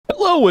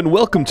Hello and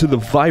welcome to the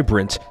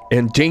vibrant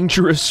and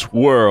dangerous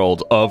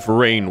world of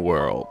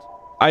RAINWORLD.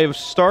 I have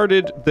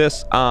started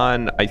this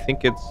on, I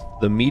think it's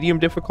the medium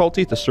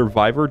difficulty, the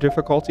survivor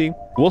difficulty.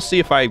 We'll see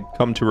if I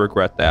come to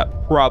regret that.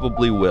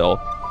 Probably will.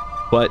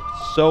 But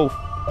so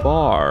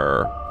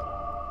far...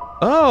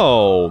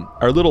 Oh,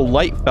 our little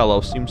light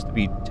fellow seems to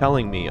be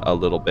telling me a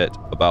little bit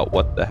about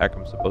what the heck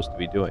I'm supposed to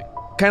be doing.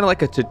 Kind of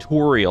like a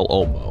tutorial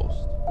almost.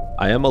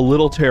 I am a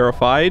little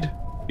terrified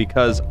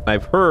because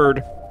I've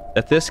heard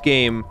that this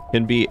game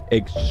can be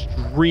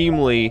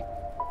extremely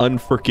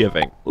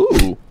unforgiving.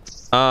 Ooh.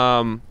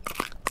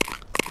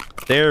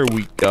 There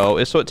we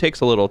go. So it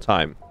takes a little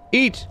time.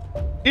 Eat!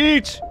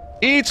 Eat!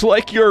 Eat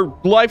like your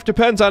life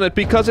depends on it,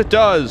 because it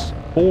does!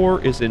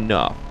 4 is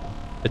enough.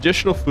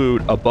 Additional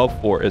food above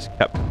 4 is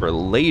kept for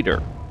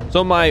later.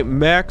 So my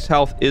max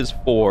health is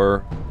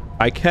 4.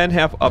 I can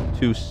have up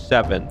to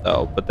 7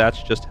 though, but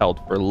that's just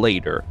held for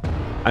later.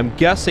 I'm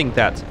guessing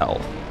that's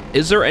health.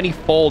 Is there any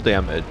fall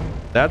damage?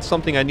 That's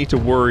something I need to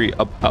worry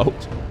about.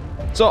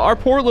 So our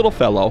poor little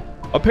fellow,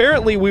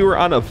 apparently we were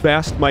on a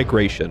vast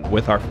migration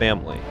with our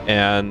family,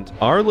 and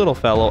our little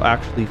fellow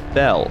actually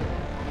fell.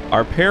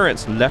 Our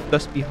parents left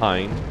us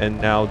behind,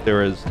 and now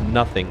there is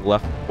nothing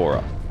left for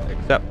us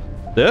except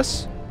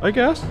this, I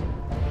guess?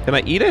 Can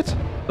I eat it?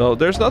 So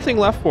there's nothing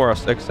left for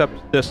us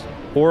except this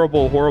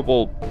horrible,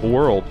 horrible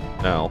world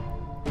now,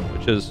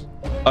 which is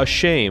a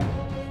shame.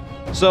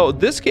 So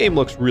this game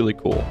looks really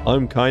cool.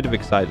 I'm kind of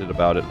excited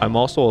about it. I'm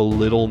also a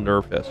little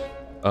nervous.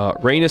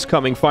 Rain is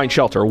coming, find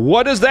shelter.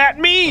 What does that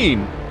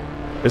mean?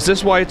 Is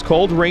this why it's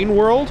called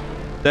RAINWORLD?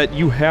 That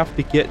you have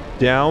to get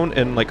down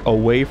and like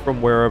away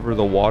from wherever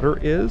the water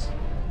is?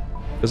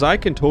 Because I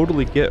can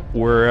totally get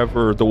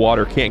wherever the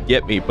water can't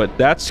get me, but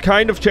that's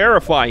kind of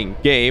terrifying,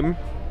 game.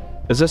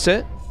 Is this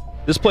it?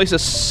 This place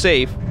is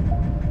safe.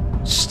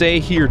 Stay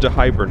here to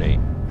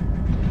hibernate.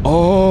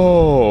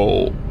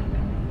 Oh.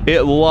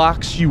 It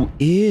locks you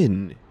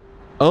in.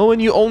 Oh,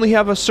 and you only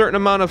have a certain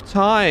amount of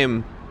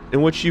time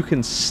in which you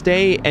can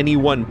stay any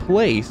one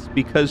place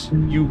because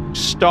you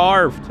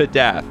starve to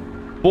death.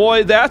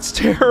 Boy, that's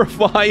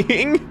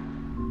terrifying.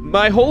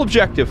 My whole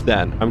objective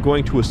then, I'm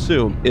going to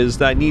assume, is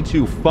that I need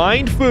to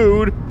find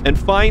food and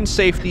find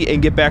safety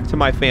and get back to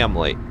my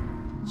family.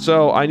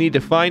 So I need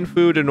to find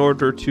food in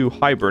order to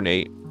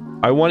hibernate.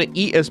 I want to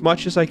eat as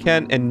much as I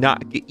can and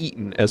not get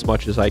eaten as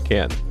much as I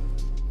can.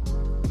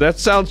 That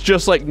sounds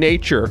just like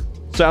nature.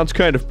 Sounds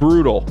kind of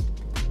brutal.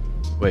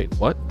 Wait,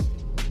 what?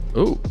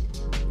 Ooh.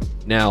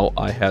 Now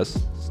I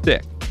has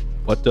stick.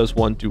 What does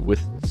one do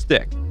with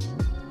stick?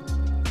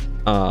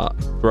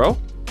 Throw?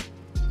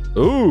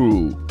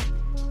 Ooh.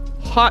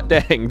 Hot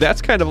dang,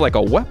 that's kind of like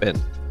a weapon.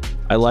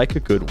 I like a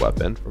good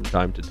weapon from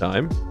time to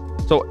time.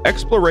 So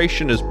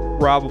exploration is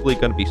probably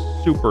going to be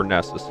super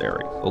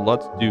necessary. So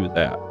let's do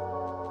that.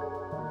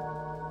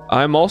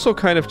 I'm also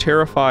kind of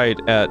terrified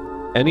at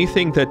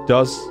anything that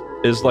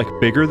is like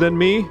bigger than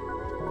me.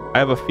 I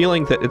have a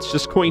feeling that it's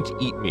just going to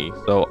eat me,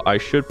 so I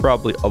should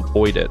probably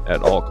avoid it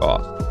at all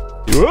costs.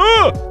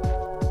 Ah!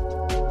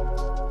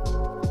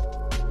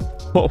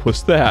 What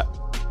was that?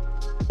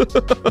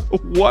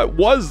 What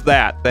was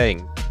that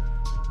thing?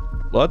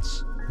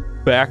 Let's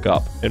back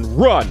up and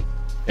run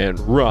and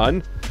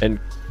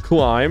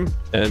climb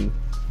and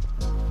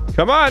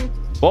come on,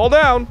 fall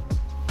down.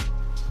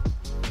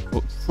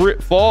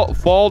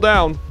 Fall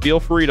down. Feel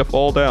free to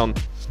fall down.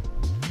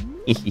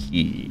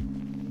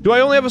 Do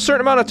I only have a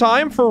certain amount of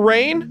time for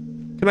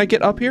rain? Can I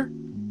get up here?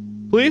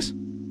 Please?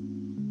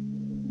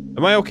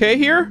 Am I okay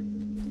here?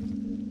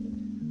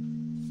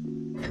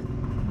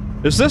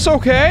 Is this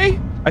okay?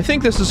 I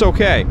think this is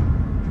okay.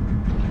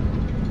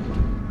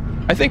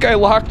 I think I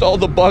locked all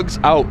the bugs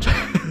out.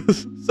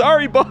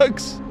 Sorry,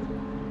 bugs.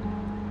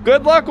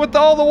 Good luck with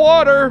all the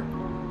water.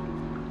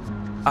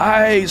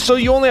 So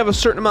you only have a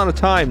certain amount of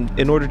time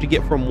in order to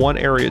get from one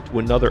area to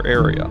another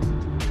area.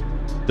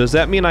 Does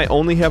that mean I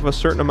only have a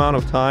certain amount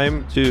of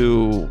time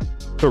to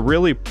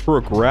really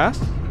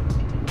progress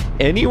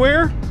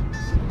anywhere?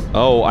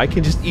 Oh, I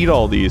can just eat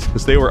all these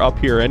because they were up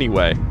here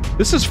anyway.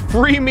 This is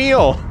free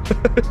meal.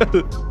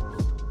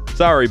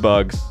 Sorry,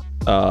 bugs.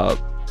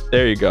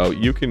 There you go.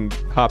 You can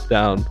hop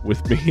down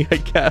with me, I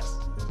guess.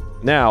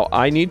 Now,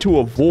 I need to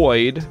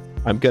avoid,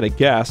 I'm gonna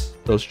guess,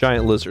 those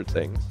giant lizard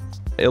things.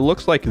 It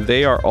looks like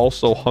they are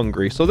also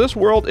hungry. So this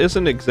world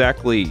isn't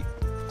exactly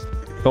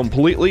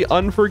completely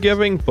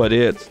unforgiving, but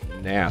it's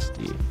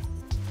nasty.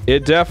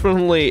 It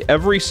definitely,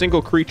 every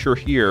single creature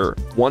here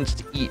wants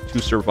to eat to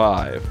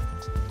survive,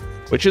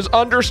 which is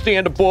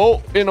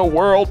understandable in a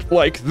world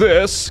like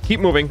this.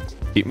 Keep moving,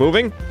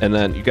 and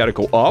then you gotta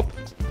go up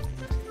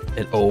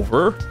and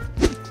over.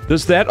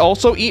 Does that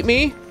also eat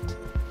me?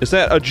 Is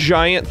that a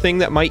giant thing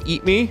that might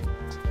eat me?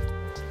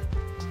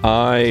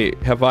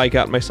 Have I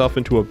got myself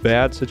into a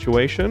bad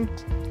situation?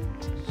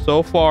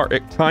 So far,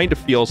 it kind of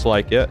feels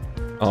like it.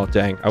 Oh,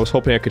 dang. I was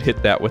hoping I could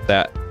hit that with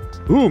that.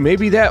 Ooh,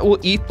 maybe that will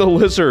eat the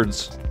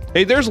lizards.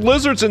 Hey, there's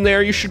lizards in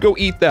there. You should go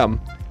eat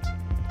them.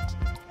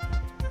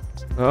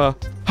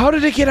 How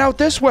did it get out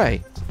this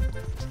way?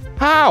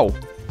 How?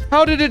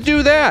 How did it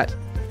do that?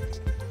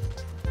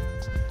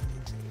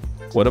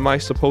 What am I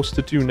supposed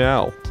to do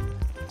now?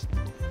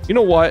 You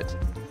know what?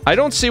 I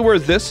don't see where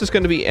this is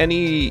going to be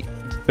any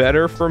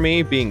better for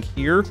me being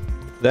here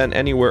than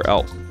anywhere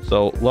else.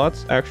 So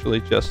let's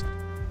actually just...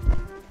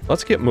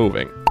 let's get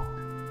moving.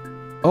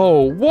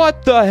 Oh,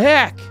 what the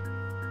heck?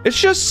 It's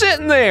just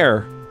sitting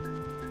there.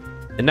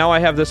 And now I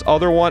have this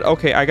other one.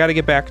 Okay, I got to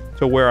get back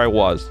to where I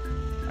was.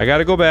 I got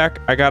to go back.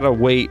 I got to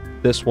wait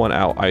this one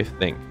out, I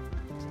think.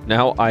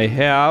 Now I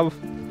have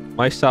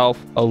myself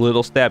a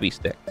little stabby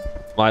stick.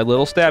 My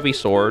little stabby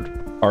sword.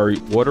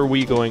 What are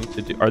we going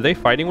to do? Are they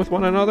fighting with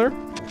one another?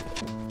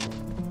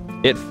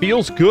 It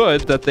feels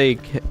good that they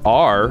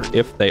are,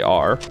 if they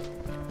are.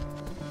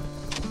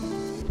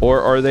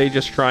 Or are they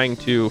just trying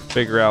to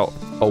figure out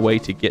a way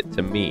to get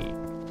to me?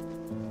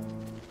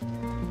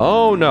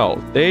 Oh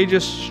no, they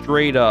just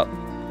straight up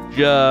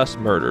just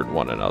murdered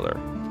one another.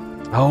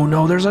 Oh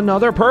no, there's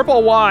another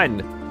purple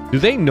one! Do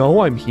they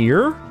know I'm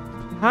here?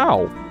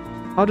 How?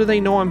 How do they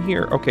know I'm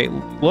here? Okay,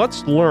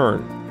 let's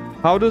learn.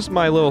 How does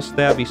my little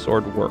stabby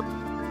sword work?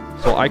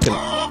 So I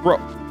can throw...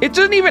 It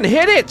didn't even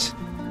hit it!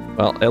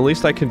 Well, at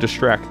least I can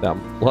distract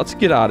them. Let's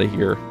get out of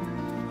here.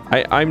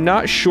 I'm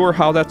not sure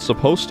how that's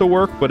supposed to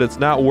work, but it's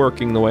not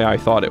working the way I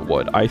thought it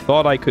would. I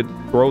thought I could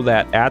throw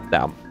that at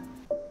them.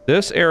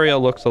 This area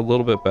looks a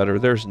little bit better.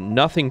 There's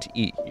nothing to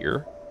eat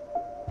here.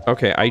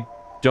 Okay, I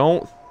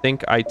don't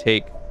think I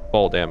take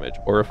fall damage,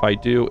 or if I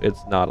do,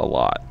 it's not a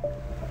lot.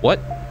 What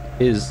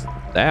is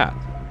that?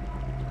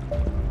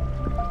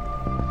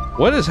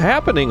 What is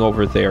happening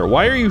over there?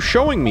 Why are you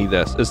showing me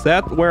this? Is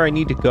that where I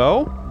need to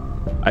go?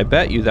 I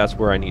bet you that's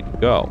where I need to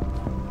go.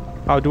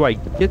 How do I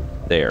get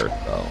there,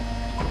 though?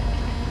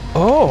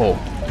 Oh!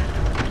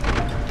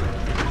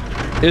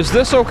 Is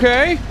this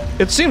okay?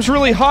 It seems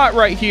really hot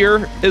right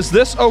here. Is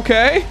this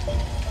okay?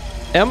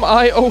 Am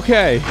I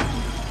okay?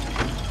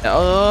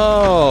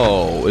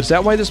 Oh, is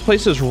that why this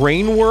place is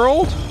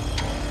RAINWORLD?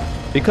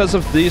 Because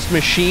of these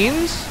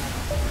machines?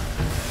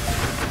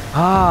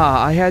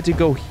 Ah, I had to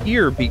go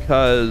here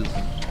because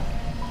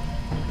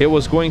it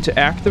was going to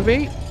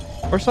activate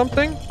or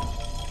something?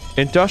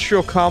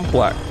 Industrial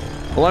complex.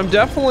 Well, I'm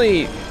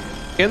definitely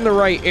in the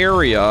right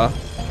area.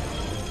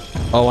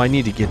 Oh, I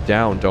need to get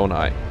down, don't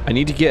I? I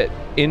need to get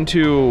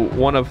into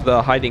one of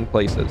the hiding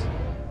places.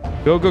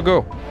 Go, go,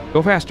 go.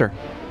 Go faster.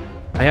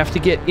 I have to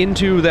get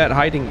into that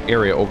hiding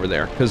area over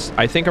there because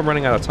I think I'm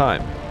running out of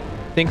time.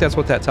 I think that's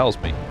what that tells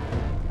me.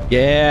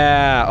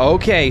 Yeah,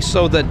 okay,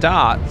 so the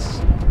dots.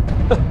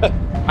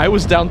 I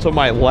was down to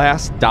my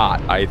last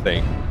dot, I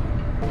think.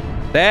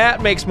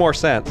 That makes more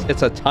sense.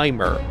 It's a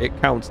timer. It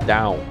counts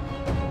down.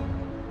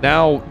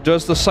 Now,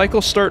 does the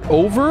cycle start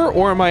over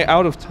or am I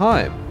out of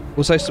time?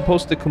 Was I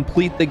supposed to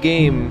complete the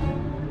game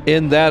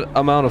in that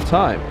amount of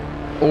time?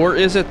 Or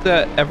is it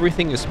that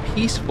everything is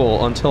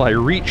peaceful until I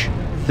reach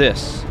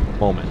this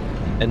moment?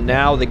 And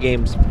now the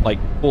game's like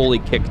fully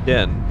kicked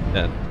in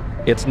and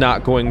it's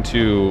not going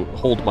to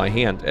hold my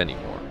hand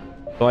anymore.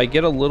 So I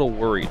get a little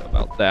worried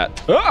about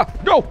that. Ah!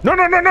 No! No,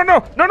 no, no, no,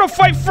 no! No, no!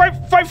 Fight, fight,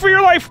 fight for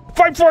your life!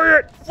 Fight for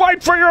it!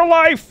 Fight for your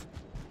life!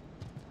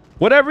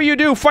 Whatever you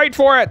do, fight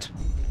for it!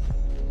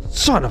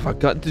 Son of a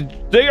gun.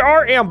 They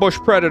are ambush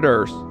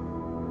predators.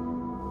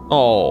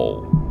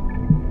 Oh.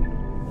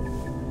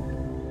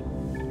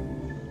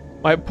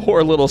 My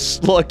poor little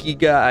sluggy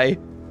guy.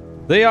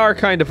 They are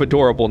kind of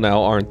adorable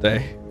now, aren't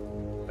they?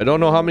 I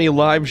don't know how many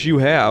lives you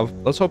have.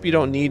 Let's hope you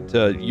don't need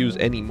to use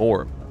any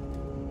more.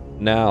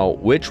 Now,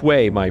 which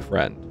way, my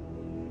friend?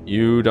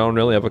 You don't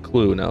really have a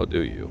clue now,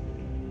 do you?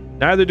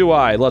 Neither do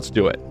I. Let's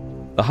do it.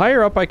 The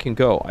higher up I can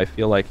go, I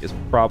feel like is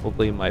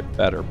probably my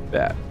better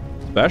bet.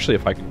 Especially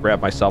if I can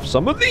grab myself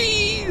some of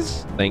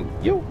these. Thank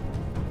you.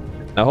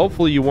 Now,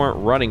 hopefully you weren't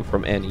running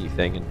from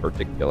anything in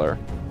particular.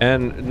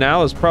 And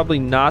now is probably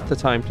not the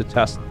time to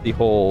test the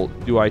whole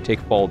do I take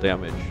fall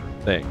damage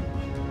thing.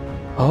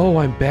 Oh,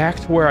 I'm back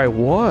to where I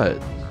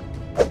was.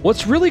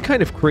 What's really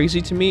kind of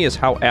crazy to me is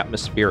how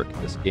atmospheric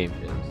this game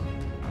is.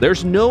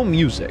 There's no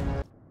music.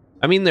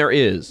 I mean, there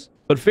is,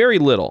 but very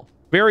little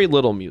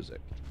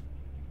music.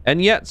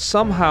 And yet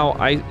somehow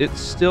it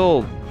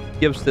still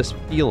gives this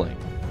feeling.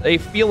 A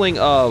feeling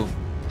of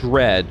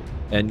dread,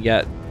 and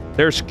yet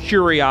there's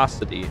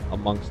curiosity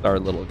amongst our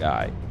little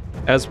guy.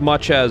 As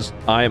much as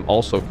I am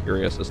also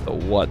curious as to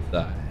what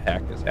the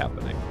heck is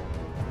happening.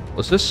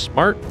 Was this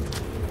smart?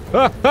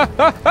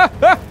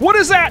 What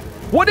is that?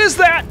 What is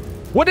that?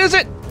 What is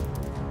it?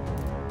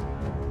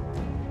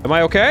 Am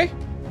I okay?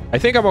 I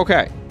think I'm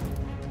okay.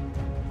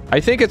 I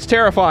think it's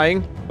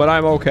terrifying, but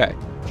I'm okay.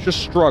 It's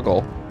just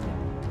struggle.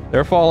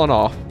 They're falling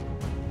off.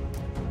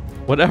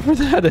 Whatever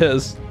that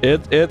is,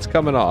 it's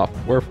coming off.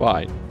 We're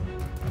fine.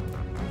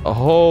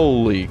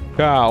 Holy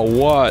cow,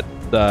 what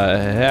the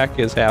heck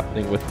is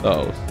happening with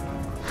those?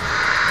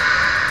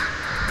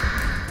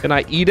 Can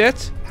I eat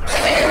it?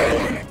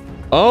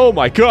 Oh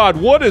my god,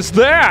 what is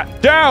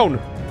that?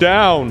 Down!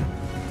 Down!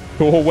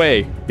 Go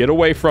away. Get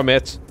away from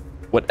it.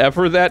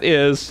 Whatever that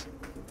is,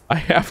 I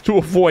have to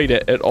avoid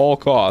it at all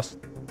costs.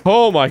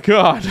 Oh my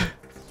god.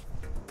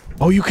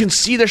 Oh, you can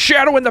see the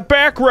shadow in the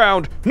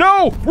background.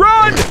 No!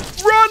 Run!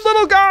 Run,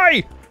 little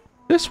guy!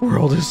 This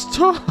world is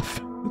tough.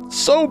 It's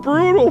so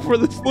brutal for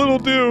this little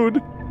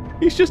dude.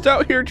 He's just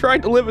out here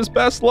trying to live his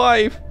best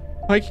life.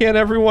 Why can't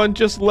everyone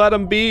just let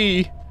him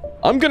be?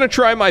 I'm gonna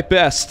try my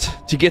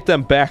best to get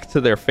them back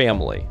to their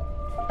family.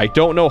 I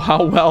don't know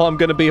how well I'm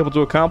gonna be able to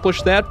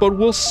accomplish that, but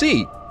we'll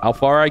see how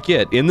far I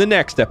get in the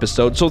next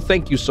episode. So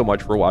thank you so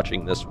much for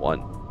watching this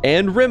one.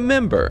 And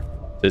remember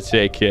to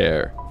take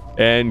care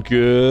and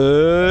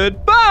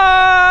goodbye!